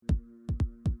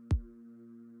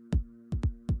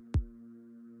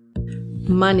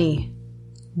money,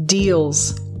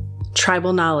 deals,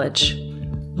 tribal knowledge,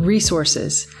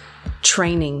 resources,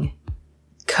 training,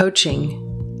 coaching,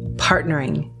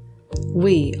 partnering.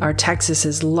 We are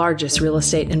Texas's largest real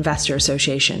estate investor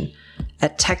association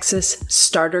at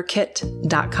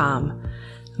texasstarterkit.com.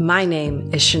 My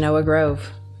name is Shanoa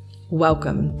Grove.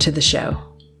 Welcome to the show.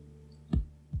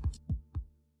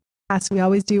 We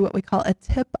always do what we call a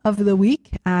tip of the week.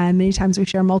 Many times we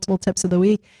share multiple tips of the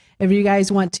week. If you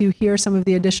guys want to hear some of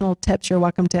the additional tips, you're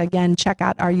welcome to, again, check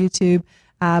out our YouTube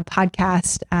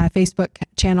podcast, Facebook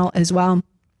channel as well.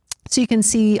 So you can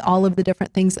see all of the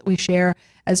different things that we share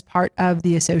as part of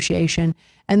the association.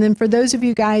 And then for those of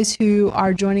you guys who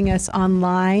are joining us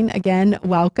online, again,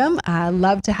 welcome.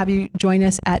 Love to have you join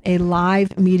us at a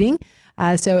live meeting.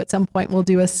 So at some point we'll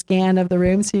do a scan of the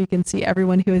room so you can see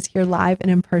everyone who is here live and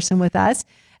in person with us.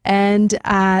 And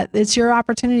it's your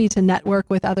opportunity to network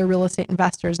with other real estate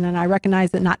investors. And I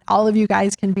recognize that not all of you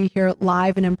guys can be here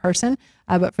live and in person,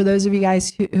 but for those of you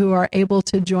guys who are able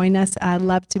to join us, I'd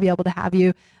love to be able to have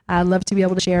you. I'd love to be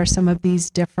able to share some of these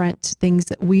different things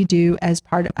that we do as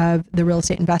part of the Real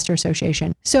Estate Investor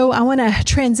Association. So I want to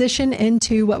transition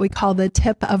into what we call the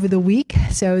tip of the week.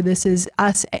 So this is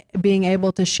us being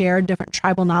able to share different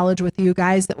tribal knowledge with you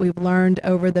guys that we've learned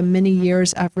over the many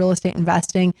years of real estate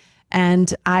investing.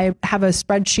 And I have a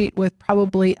spreadsheet with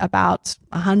probably about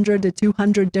 100 to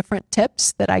 200 different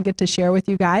tips that I get to share with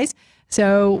you guys.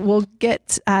 So we'll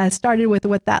get started with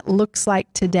what that looks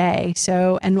like today.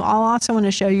 And I'll also want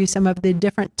to show you some of the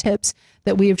different tips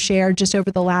that we have shared just over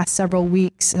the last several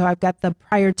weeks. So I've got the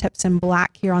prior tips in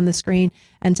black here on the screen.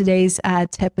 And today's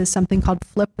tip is something called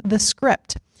flip the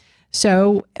script.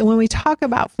 So when we talk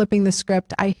about flipping the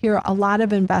script, I hear a lot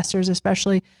of investors,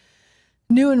 especially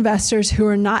new investors who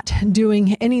are not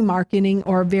doing any marketing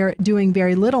or doing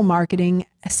very little marketing,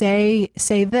 say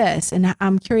this. And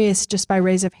I'm curious, just by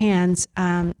raise of hands,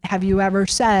 have you ever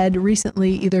said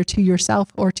recently, either to yourself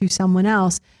or to someone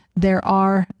else, there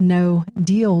are no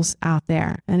deals out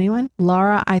there? Anyone?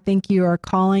 Laura, I think you are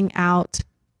calling out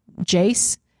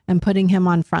Jace and putting him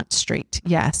on Front Street.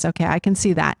 Yes. Okay. I can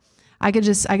see that. I could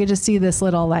just see this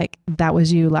little, like, that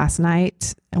was you last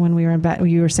night when we were in bed.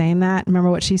 You were saying that. Remember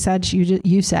what she said?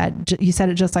 You said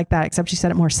it just like that, except she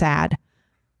said it more sad.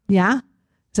 Yeah.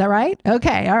 Is that right?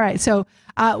 Okay. All right. So,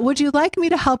 would you like me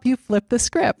to help you flip the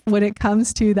script when it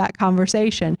comes to that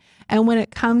conversation and when it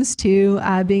comes to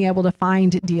being able to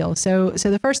find deals? So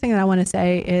the first thing that I want to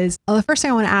say is, the first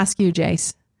thing I want to ask you,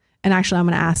 Jace, and actually I'm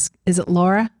going to ask, is it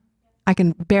Laura? I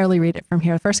can barely read it from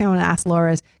here. The first thing I want to ask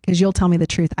Laura is, because you'll tell me the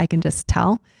truth, I can just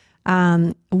tell.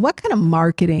 What kind of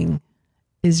marketing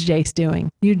is Jace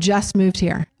doing? You just moved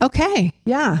here. Okay.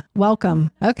 Yeah. Welcome.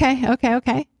 Okay.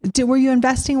 Were you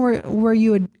investing where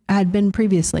you had been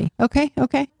previously? Okay. All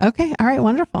right.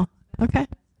 Wonderful. Okay.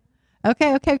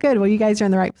 Good. Well, you guys are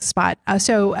in the right spot.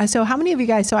 So how many of you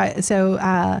guys,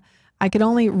 I could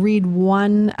only read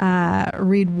one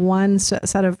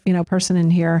set of, person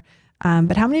in here.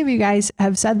 But how many of you guys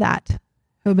have said that,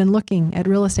 who have been looking at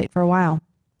real estate for a while?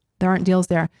 There aren't deals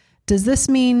there. Does this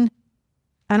mean,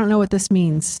 I don't know what this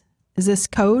means. Is this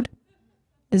code?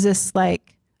 Is this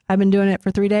like, I've been doing it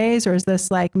for 3 days? Or is this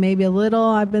like maybe a little,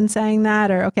 I've been saying that?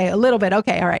 Or okay, a little bit.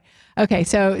 Okay. All right. Okay.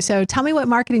 So tell me what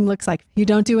marketing looks like. You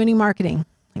don't do any marketing.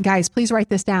 Guys, please write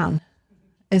this down.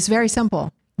 It's very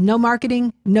simple. No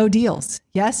marketing, no deals.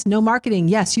 Yes. No marketing.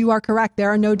 Yes, you are correct. There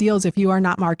are no deals if you are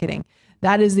not marketing.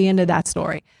 That is the end of that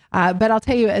story. But I'll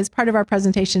tell you, as part of our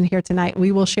presentation here tonight,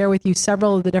 we will share with you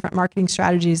several of the different marketing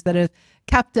strategies that have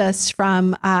kept us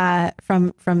from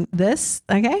this.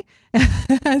 Okay,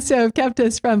 so have kept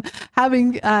us from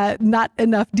having not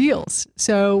enough deals.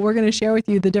 So we're going to share with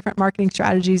you the different marketing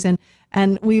strategies, and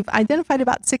we've identified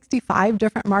about 65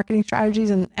 different marketing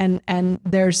strategies, and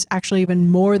there's actually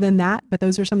even more than that. But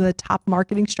those are some of the top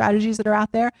marketing strategies that are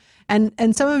out there. And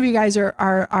some of you guys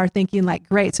are thinking like,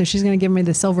 great, so she's going to give me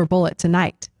the silver bullet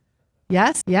tonight.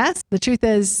 Yes. The truth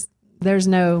is, there's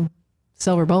no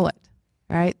silver bullet,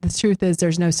 right? The truth is,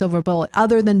 there's no silver bullet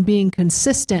other than being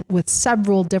consistent with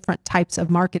several different types of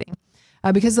marketing,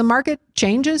 because the market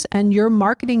changes and your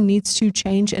marketing needs to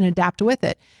change and adapt with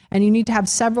it. And you need to have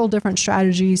several different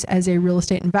strategies as a real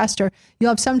estate investor.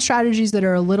 You'll have some strategies that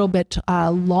are a little bit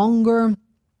longer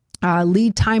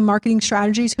lead time marketing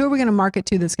strategies. Who are we going to market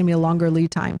to that's going to be a longer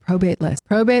lead time? Probate list.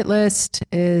 Probate list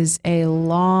is you're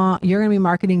going to be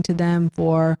marketing to them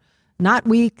for not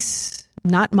weeks,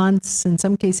 not months, in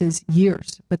some cases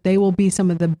years, but they will be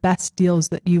some of the best deals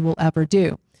that you will ever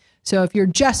do. So if you're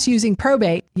just using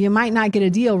probate, you might not get a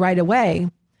deal right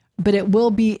away, but it will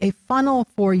be a funnel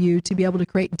for you to be able to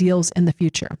create deals in the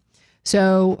future.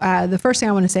 So the first thing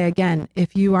I want to say again,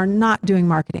 if you are not doing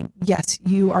marketing, yes,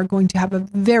 you are going to have a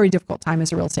very difficult time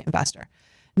as a real estate investor.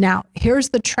 Now, here's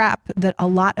the trap that a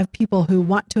lot of people who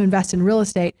want to invest in real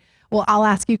estate, well, I'll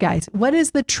ask you guys, what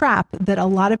is the trap that a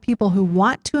lot of people who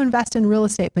want to invest in real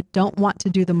estate but don't want to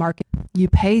do the marketing? You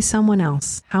pay someone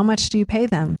else. How much do you pay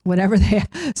them?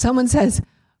 Someone says,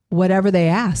 whatever they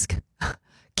ask.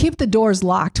 Keep the doors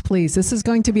locked, please. This is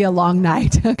going to be a long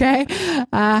night, okay?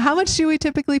 How much do we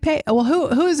typically pay? Well,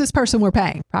 who is this person we're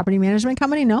paying? Property management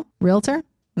company? No. Realtor?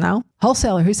 No.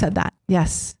 Wholesaler? Who said that?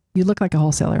 Yes. You look like a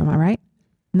wholesaler, am I right?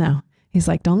 No. He's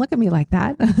like, don't look at me like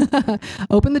that.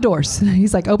 Open the doors.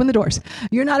 He's like, open the doors.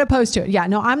 You're not opposed to it. Yeah,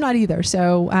 no, I'm not either.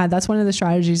 So that's one of the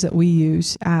strategies that we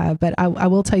use. But I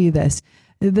will tell you this.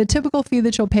 The typical fee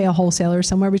that you'll pay a wholesaler is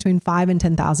somewhere between $5,000 and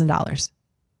 $10,000,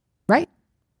 right?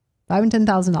 $5,000 and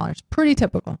 $10,000. Pretty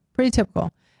typical. Pretty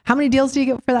typical. How many deals do you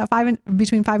get for that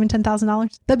between $5,000 and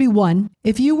 $10,000? That'd be one.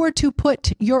 If you were to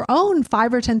put your own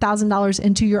 $5,000 or $10,000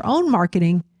 into your own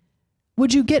marketing,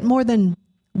 would you get more than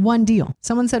one deal?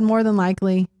 Someone said more than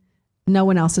likely, no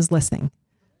one else is listening.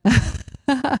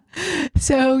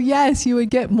 So yes, you would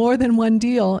get more than one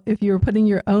deal if you were putting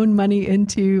your own money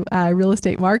into real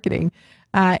estate marketing.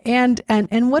 And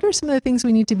what are some of the things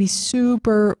we need to be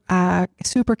super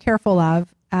careful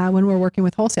of when we're working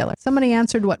with wholesalers? Somebody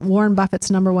answered what Warren Buffett's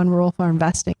number one rule for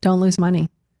investing: don't lose money.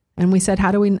 And we said,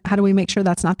 how do we make sure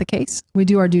that's not the case? We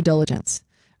do our due diligence.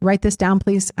 Write this down,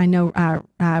 please. I know,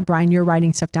 Brian, you're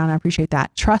writing stuff down. I appreciate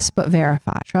that. Trust but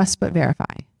verify. Trust but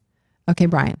verify. Okay,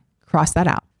 Brian, cross that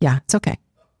out. Yeah, it's okay.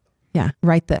 Yeah,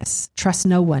 write this. Trust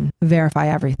no one. Verify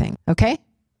everything. Okay?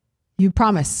 You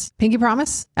promise. Pinky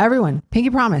promise? Everyone, pinky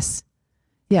promise.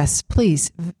 Yes,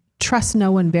 please. Trust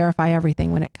no one. Verify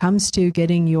everything when it comes to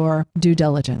getting your due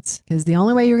diligence. Because the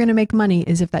only way you're going to make money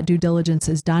is if that due diligence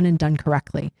is done and done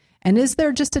correctly. And is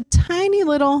there just a tiny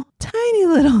little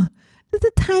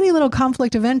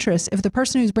conflict of interest if the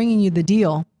person who's bringing you the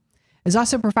deal is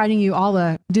also providing you all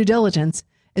the due diligence,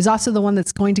 is also the one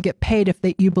that's going to get paid if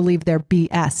you believe they're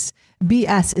BS.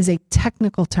 BS is a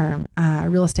technical term,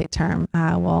 real estate term.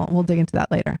 We'll dig into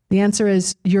that later. The answer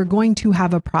is you're going to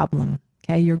have a problem.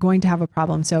 Okay, you're going to have a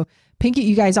problem. So pinky,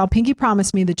 you guys all pinky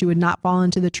promised me that you would not fall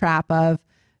into the trap of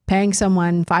paying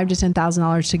someone $5,000 to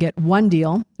 $10,000 to get one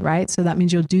deal, right? So that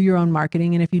means you'll do your own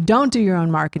marketing. And if you don't do your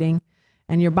own marketing,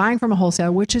 and you're buying from a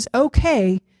wholesaler, which is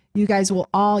okay, you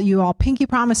all pinky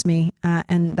promise me,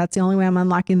 and that's the only way I'm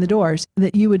unlocking the doors,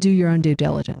 that you would do your own due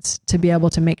diligence to be able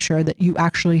to make sure that you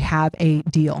actually have a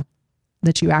deal,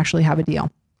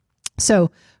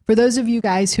 So for those of you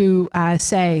guys who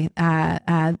say,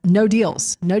 no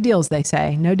deals, they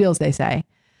say,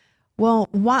 well,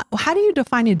 how do you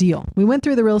define a deal? We went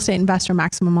through the real estate investor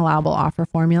maximum allowable offer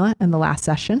formula in the last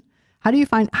session. How do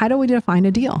we define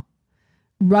a deal?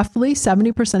 Roughly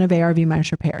 70% of ARV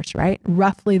managed repairs, right?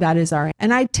 Roughly that is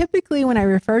and I typically, when I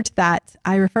refer to that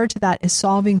as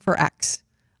solving for X.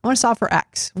 I want to solve for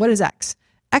X. What is X?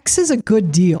 X is a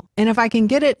good deal. And if I can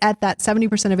get it at that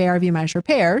 70% of ARV managed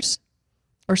repairs,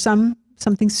 or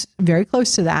something very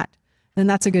close to that, then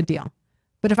that's a good deal.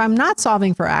 But if I'm not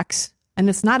solving for X and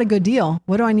it's not a good deal,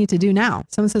 what do I need to do now?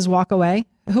 Someone says walk away.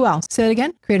 Who else? Say it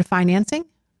again. Create a financing.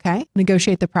 Okay.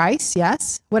 Negotiate the price.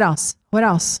 Yes. What else?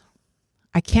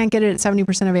 I can't get it at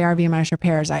 70% of ARV managed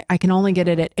repairs. I can only get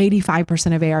it at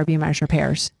 85% of ARV managed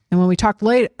repairs. And when we talked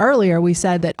earlier, we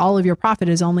said that all of your profit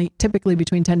is only typically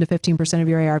between 10 to 15% of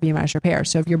your ARV managed repairs.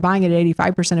 So if you're buying it at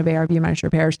 85% of ARV managed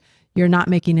repairs, you're not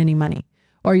making any money.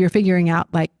 Or you're figuring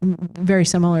out, like, very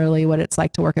similarly what it's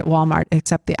like to work at Walmart,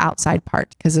 except the outside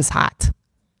part because it's hot,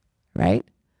 right?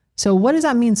 So what does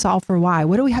that mean, solve for why?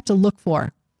 What do we have to look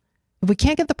for? If we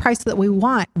can't get the price that we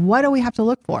want, what do we have to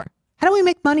look for? How do we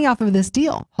make money off of this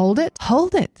deal? Hold it.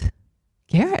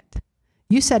 Garrett,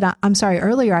 you said, I'm sorry,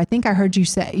 earlier, I think I heard you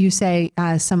say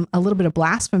a little bit of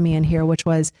blasphemy in here, which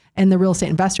was in the Real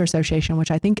Estate Investor Association, which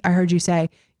I think I heard you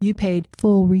say you paid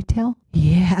full retail.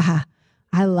 Yeah,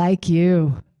 I like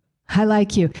you.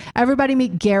 Everybody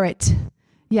meet Garrett.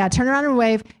 Yeah, turn around and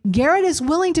wave. Garrett is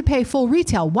willing to pay full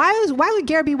retail. Why would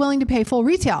Garrett be willing to pay full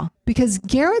retail? Because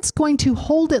Garrett's going to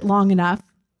hold it long enough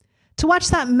to watch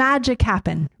that magic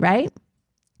happen, right?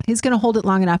 He's going to hold it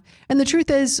long enough. And the truth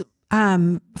is,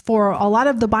 for a lot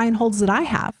of the buy and holds that I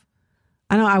have,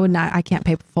 I can't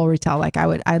pay full retail. Like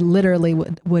I literally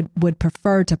would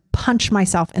prefer to punch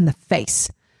myself in the face.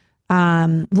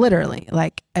 Literally,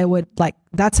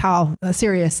 that's how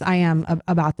serious I am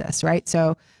about this. Right.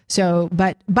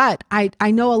 But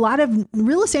I know a lot of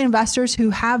real estate investors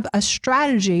who have a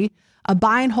strategy, a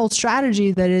buy and hold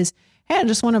strategy that is, hey, I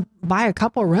just want to buy a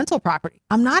couple of rental property.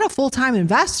 I'm not a full-time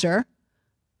investor.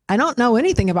 I don't know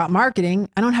anything about marketing.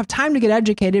 I don't have time to get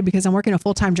educated because I'm working a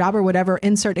full-time job or whatever,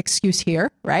 insert excuse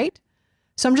here, right?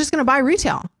 So I'm just going to buy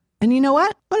retail. And you know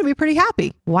what? I'm going to be pretty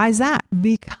happy. Why is that?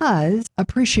 Because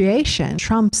appreciation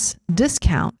trumps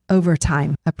discount over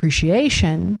time.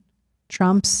 Appreciation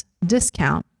trumps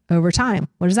discount over time.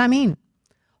 What does that mean?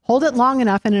 Hold it long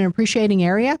enough in an appreciating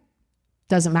area.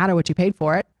 Doesn't matter what you paid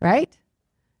for it, right?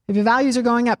 If your values are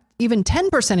going up even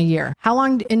 10% a year, how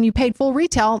long, and you paid full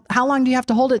retail, how long do you have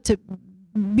to hold it to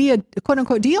be a quote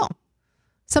unquote deal?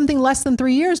 Something less than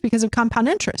 3 years because of compound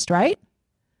interest, right?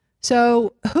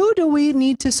 So who do we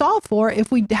need to solve for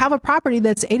if we have a property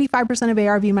that's 85% of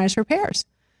ARV minus repairs?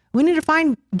 We need to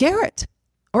find Garrett,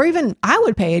 or even I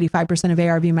would pay 85% of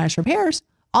ARV minus repairs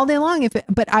all day long,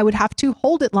 but I would have to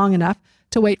hold it long enough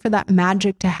to wait for that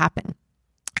magic to happen.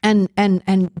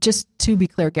 And just to be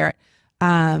clear, Garrett,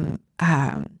 so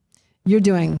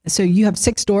you have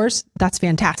 6 doors. That's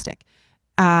fantastic.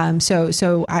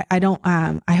 So I don't,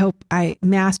 I hope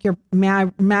may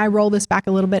I roll this back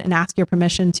a little bit and ask your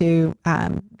permission to,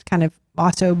 kind of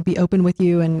also be open with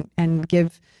you and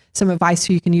give some advice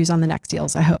so you can use on the next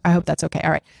deals. I hope that's okay.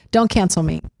 All right. Don't cancel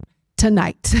me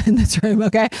tonight in this room.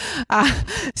 Okay.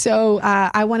 So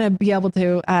I want to be able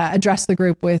to address the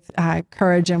group with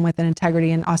courage and with an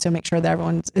integrity, and also make sure that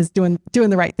everyone is doing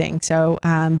the right thing. So,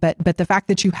 but the fact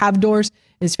that you have doors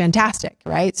is fantastic,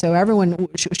 right? So everyone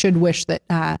should wish that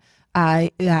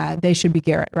they should be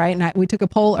Garrett, right? And we took a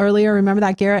poll earlier. Remember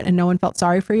that, Garrett? And no one felt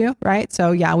sorry for you, right?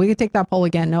 So yeah, we could take that poll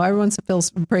again. No, everyone feels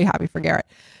pretty happy for Garrett.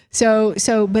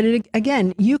 But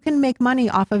again, you can make money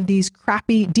off of these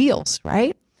crappy deals,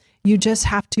 right? You just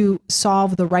have to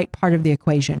solve the right part of the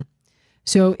equation.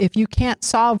 So if you can't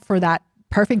solve for that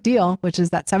perfect deal, which is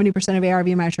that 70% of ARV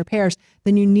minus repairs,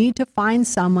 then you need to find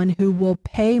someone who will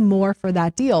pay more for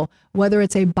that deal, whether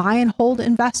it's a buy and hold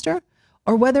investor,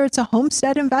 or whether it's a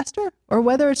homestead investor, or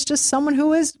whether it's just someone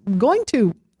who is going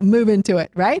to move into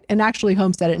it, right? And actually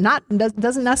homestead it.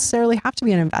 Doesn't necessarily have to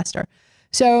be an investor.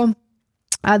 So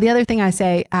the other thing I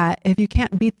say, if you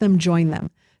can't beat them, join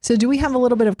them. So do we have a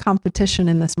little bit of competition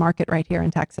in this market right here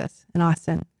in Texas, in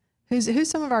Austin? Who's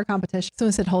some of our competition?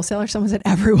 Someone said wholesaler. Someone said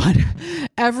everyone.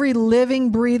 Every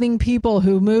living, breathing people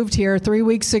who moved here 3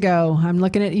 weeks ago. I'm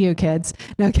looking at you, kids.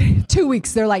 No, okay, 2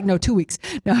 weeks. They're like, no, 2 weeks.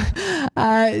 No.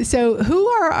 So who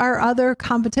are our other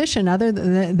competition? Other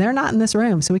than they're not in this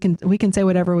room, so we can say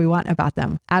whatever we want about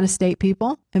them. Out-of-state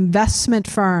people, investment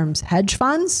firms, hedge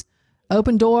funds,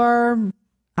 Open Door,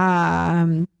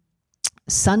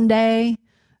 Sunday.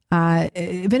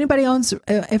 If anybody owns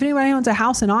a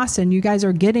house in Austin, you guys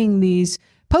are getting these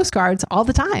postcards all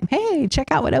the time. Hey, check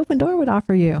out what Open Door would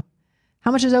offer you.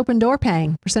 How much is Open Door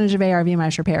paying? Percentage of ARV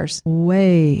minus repairs.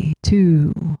 Way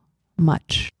too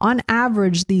much. On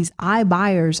average, these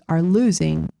iBuyers are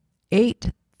losing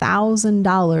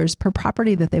 $8,000 per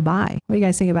property that they buy. What do you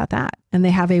guys think about that? And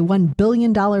they have a $1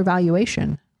 billion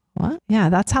valuation. What? Yeah,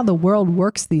 that's how the world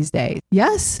works these days.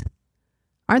 Yes.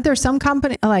 Aren't there some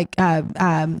company like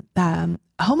HomeAway,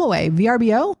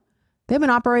 VRBO? They've been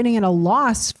operating at a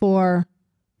loss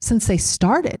since they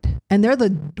started, and they're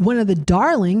one of the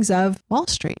darlings of Wall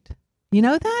Street. You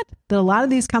know that a lot of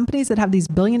these companies that have these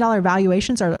 $1 billion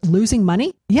valuations are losing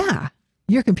money? Yeah,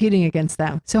 you're competing against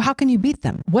them. So how can you beat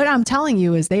them? What I'm telling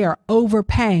you is they are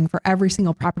overpaying for every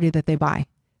single property that they buy.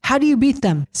 How do you beat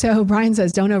them? So Brian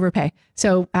says, don't overpay.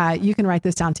 So you can write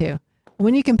this down too.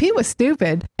 When you compete with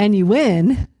stupid and you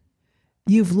win,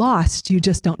 you've lost. You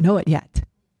just don't know it yet,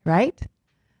 right?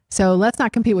 So let's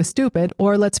not compete with stupid,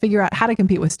 or let's figure out how to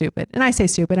compete with stupid. And I say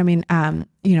stupid, I mean,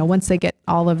 once they get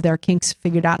all of their kinks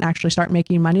figured out and actually start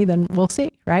making money, then we'll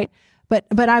see, right? But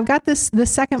I've got this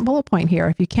second bullet point here.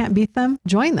 If you can't beat them,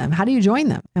 join them. How do you join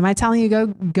them? Am I telling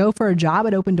you go for a job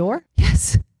at Open Door?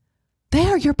 Yes, they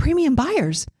are your premium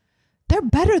buyers. They're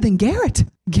better than Garrett.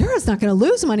 Garrett's not going to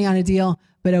lose money on a deal,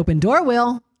 but Open Door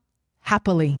will,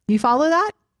 happily. You follow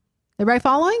that? Everybody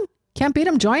following? Can't beat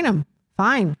them? Join them.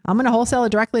 Fine. I'm going to wholesale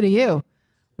it directly to you.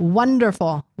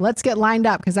 Wonderful. Let's get lined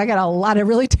up because I got a lot of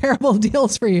really terrible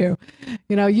deals for you.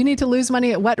 You need to lose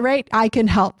money at what rate? I can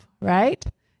help, right?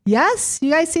 Yes?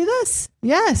 You guys see this?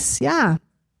 Yes. Yeah.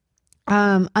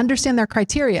 Understand their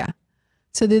criteria.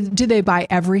 So do they buy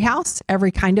every house,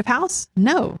 every kind of house?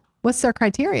 No. What's their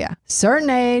criteria?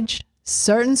 Certain age,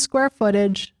 certain square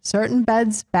footage, certain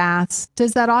beds, baths.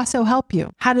 Does that also help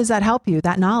you? How does that help you?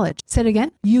 That knowledge. Say it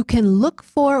again. You can look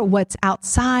for what's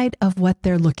outside of what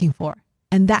they're looking for.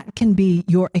 And that can be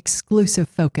your exclusive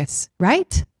focus,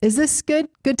 right? Is this good?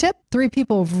 Good tip? 3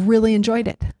 people have really enjoyed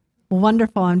it.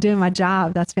 Wonderful. I'm doing my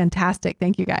job. That's fantastic.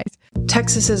 Thank you guys.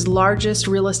 Texas's largest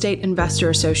real estate investor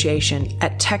association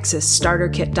at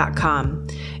TexasStarterKit.com.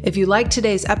 If you like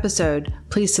today's episode,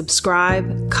 please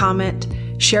subscribe, comment,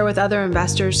 share with other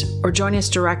investors, or join us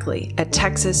directly at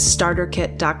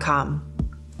TexasStarterKit.com.